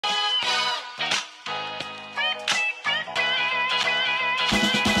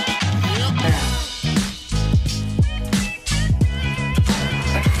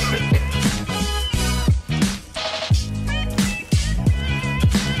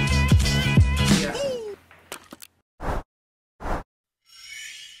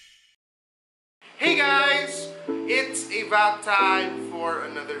Hey guys! It's a vlog time for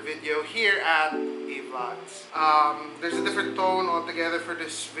another video here at A-Vlogs. There's a different tone altogether for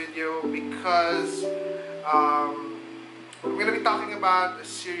this video because we're going to be talking about a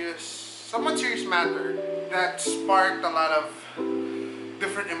somewhat serious matter that sparked a lot of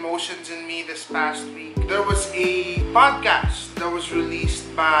different emotions in me this past week. There was a podcast that was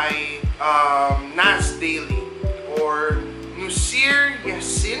released by Nas Daily, or Nusir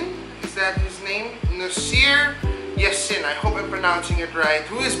Yassin, is that his name? Nusir Yassin, I hope I'm pronouncing it right,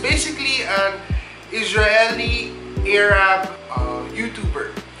 who is basically an Israeli Arab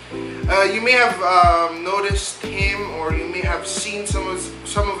YouTuber. You may have noticed him, or you may have seen some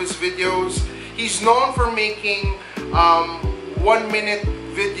of his videos. He's known for making 1-minute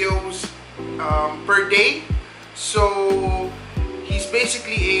videos per day. So he's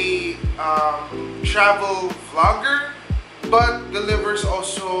basically a travel vlogger, but delivers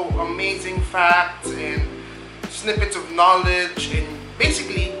also amazing facts and snippets of knowledge, and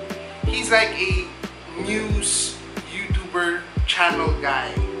basically he's like a news YouTuber channel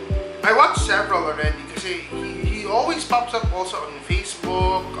guy. I watched several already because he always pops up also on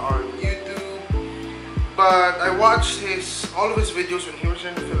Facebook, on YouTube. But I watched all of his videos when he was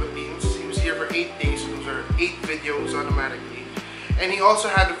in the Philippines. He was here for 8 days, so those are 8 videos automatically. And he also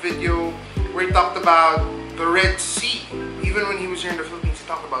had a video where he talked about the Red Sea. Even when he was here in the Philippines, he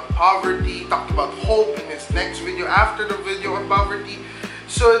talked about poverty, he talked about hope in his next video after the video on poverty.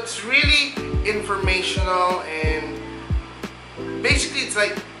 So it's really informational, and basically it's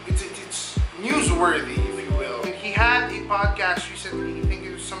like it's newsworthy, if you will. And he had a podcast recently, I think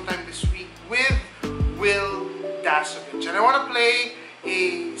it was sometime this week, with Wil Dasovich, and I want to play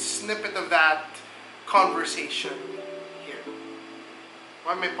a snippet of that conversation here.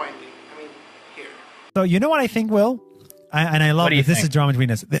 Why am I pointing? I mean, here. So you know what I think, Will? I love it. This is drama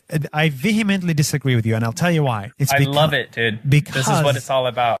between us. I vehemently disagree with you, and I'll tell you why. I love it, dude. Because this is what it's all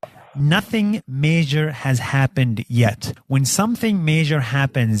about. Nothing major has happened yet. When something major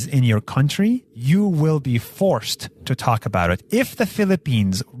happens in your country, you will be forced to talk about it. If the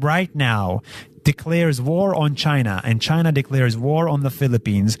Philippines right now declares war on China and China declares war on the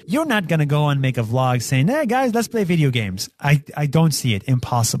Philippines, you're not going to go and make a vlog saying, hey guys, let's play video games. I don't see it.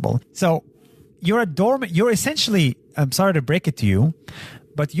 Impossible. So you're essentially, I'm sorry to break it to you,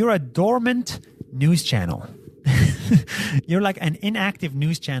 but you're a dormant news channel. You're like an inactive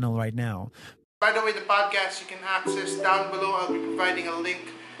news channel right now. By the way, the podcast you can access down below. I'll be providing a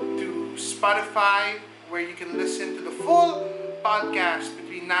link to Spotify where you can listen to the full podcast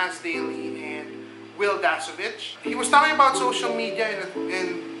between Nas Daily and Wil Dasovich. He was talking about social media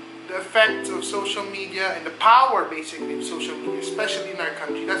and the effects of social media and the power basically of social media, especially in our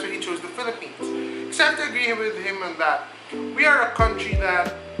country. That's why he chose the Philippines. Except to agree with him on that. We are a country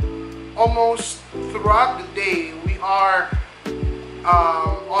that almost throughout the day we are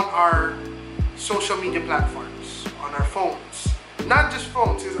on our social media platforms, on our phones. Not just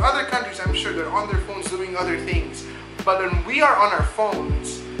phones, because other countries, I'm sure, they're on their phones doing other things. But when we are on our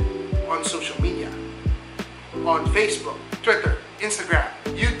phones, on social media, on Facebook, Twitter, Instagram,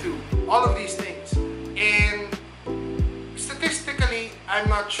 YouTube, all of these things. And statistically, I'm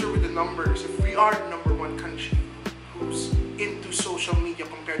not sure with the numbers if we are the #1 country who's into social media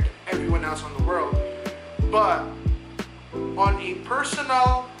compared to everyone else on the world. But on a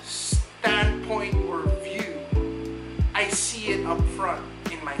personal standpoint or view, I see it up front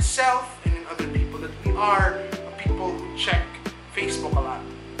in myself and in other people that we are people who check Facebook a lot,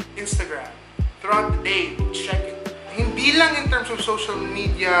 Instagram. Throughout the day, we check it. Hindi lang in terms of social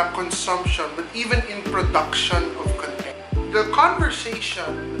media consumption, but even in production of content. The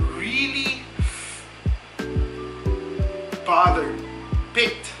conversation really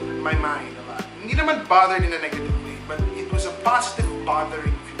picked my mind a lot. Hindi naman bothered in a negative way, but it was a positive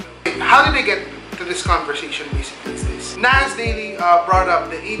bothering, if you will. How did I get to this conversation basically is this. Nas Daily brought up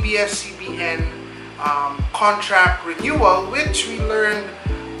the ABS-CBN contract renewal, which we learned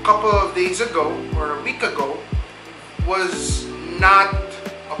a couple of days ago, or a week ago, was not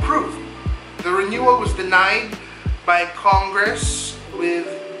approved. The renewal was denied by Congress with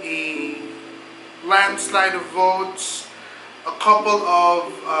a landslide of votes. A couple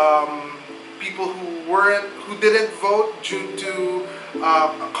of people who didn't vote due to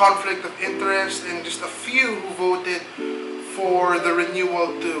a conflict of interest, and just a few who voted for the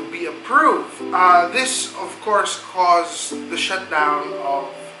renewal to be approved. This, of course, caused the shutdown of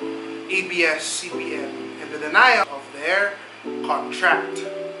ABS-CBN and the denial of their contract.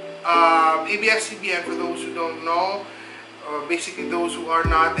 ABS-CBN, for those who don't know, basically those who are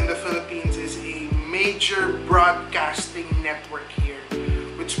not in the Philippines, is a major broadcasting network here,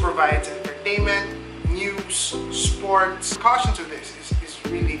 which provides entertainment, news, sports. Caution to this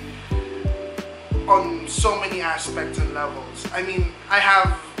is really on so many aspects and levels. I mean, I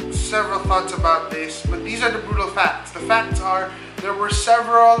have several thoughts about this, but these are the brutal facts. The facts are there were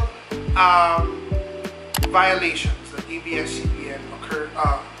several violations that ABS-CBN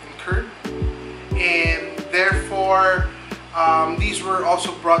incurred, and therefore these were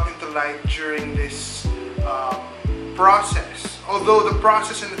also brought into light during this process. Although the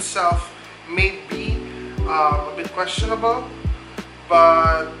process in itself may be a bit questionable,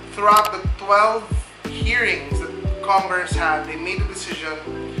 but throughout the 12 hearings that Congress had, they made a decision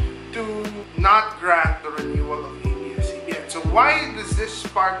to not grant the renewal of ABS-CBN. So why does this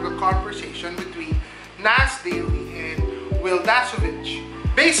spark the conversation between Nas Daily and Wil Dasovich?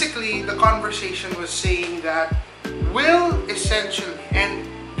 Basically, the conversation was saying that Wil essentially, and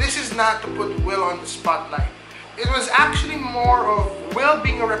this is not to put Wil on the spotlight, it was actually more of Wil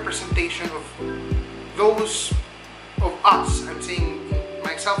being a representation of those of us, I'm saying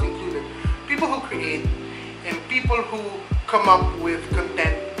myself included, people who create and people who come up with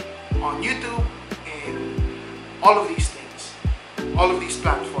content on YouTube and all of these things, all of these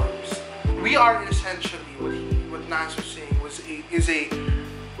platforms. We are essentially what Nas was saying is a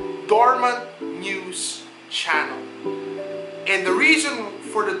dormant news channel. And the reason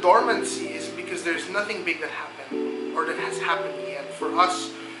for the dormancy is because there's nothing big that happened or that has happened yet for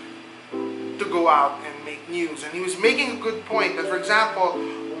us to go out and make news. And he was making a good point that, for example,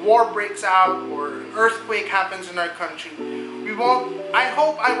 war breaks out or an earthquake happens in our country. I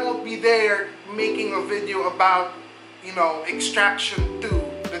hope I won't be there making a video about, Extraction 2,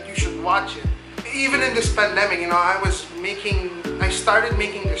 that you should watch it. Even in this pandemic, I started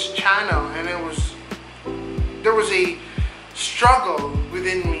making this channel, and there was a struggle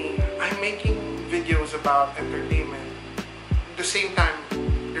within me. I'm making videos about entertainment. At the same time,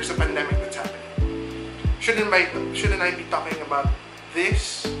 there's a pandemic that's happening. Shouldn't I be talking about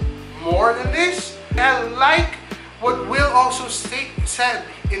this more than this? I like what Wil also said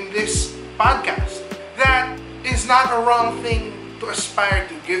in this podcast, that is not a wrong thing to aspire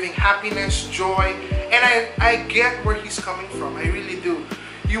to, giving happiness, joy, and I get where he's coming from. I really do.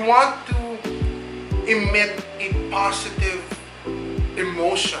 You want to emit a positive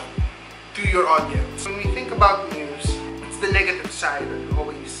emotion to your audience. When we think about news, it's the negative side that we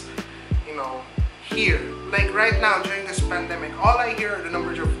always, hear. Like right now during this pandemic, all I hear are the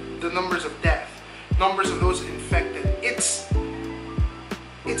numbers of death, numbers of those infected. It's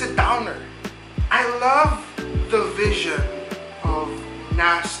a downer. I love the vision of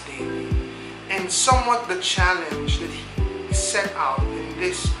Nas Daily and somewhat the challenge that he set out in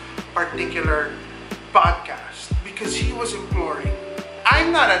this particular podcast, because he was imploring,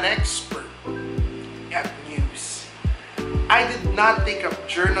 I'm not an expert at news. I did not take up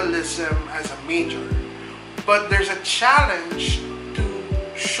journalism as a major, but there's a challenge to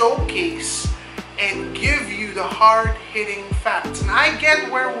showcase and give you the hard-hitting facts. And I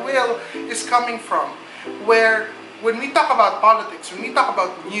get where Wil is coming from, where when we talk about politics, when we talk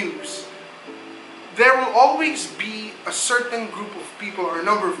about news, there will always be a certain group of people or a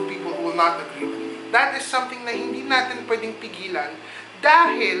number of people who will not agree with you. That is something na hindi natin pwedeng pigilan,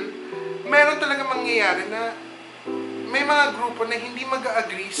 dahil meron talaga mangyayari na may mga grupo na hindi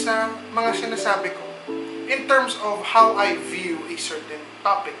mag-agree sa mga sinasabi ko in terms of how I view a certain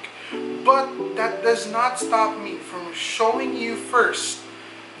topic. But that does not stop me from showing you first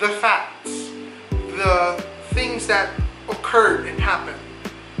the facts, the things that occurred and happened,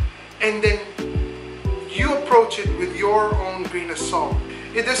 and then you approach it with your own grain of salt.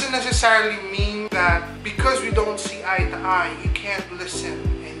 It doesn't necessarily mean that because we don't see eye to eye, you can't listen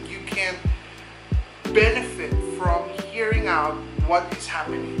and you can't benefit from hearing out what is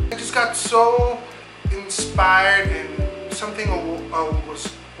happening. I just got so inspired and something was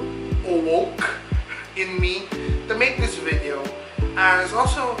awoke in me to make this video as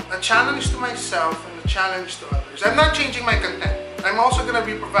also a challenge to myself and a challenge to others. I'm not changing my content. I'm also going to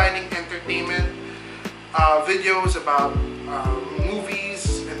be providing entertainment videos about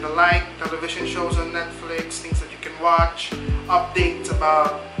movies and the like, television shows on Netflix, things that you can watch, updates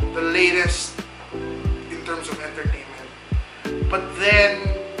about the latest in terms of entertainment. But then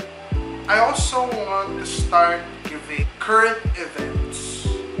I also want to start giving current events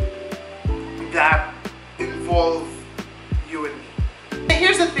that involve you and me. And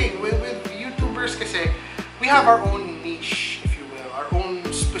here's the thing, with YouTubers kasi, we have our own niche, if you will, our own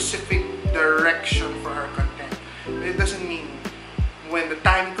specific direction for our content. But it doesn't mean when the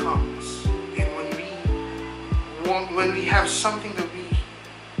time comes and when we have something that we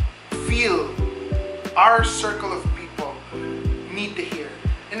feel our circle of people need to hear.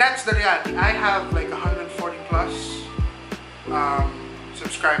 And that's the reality. I have like 100 plus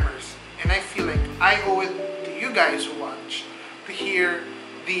subscribers, and I feel like I owe it to you guys who watch to hear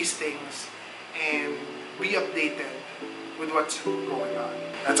these things and be updated with what's going on.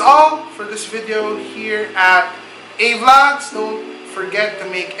 That's all for this video here at A Vlogs. Don't forget to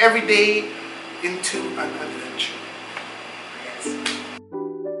make every day into an adventure. Yes.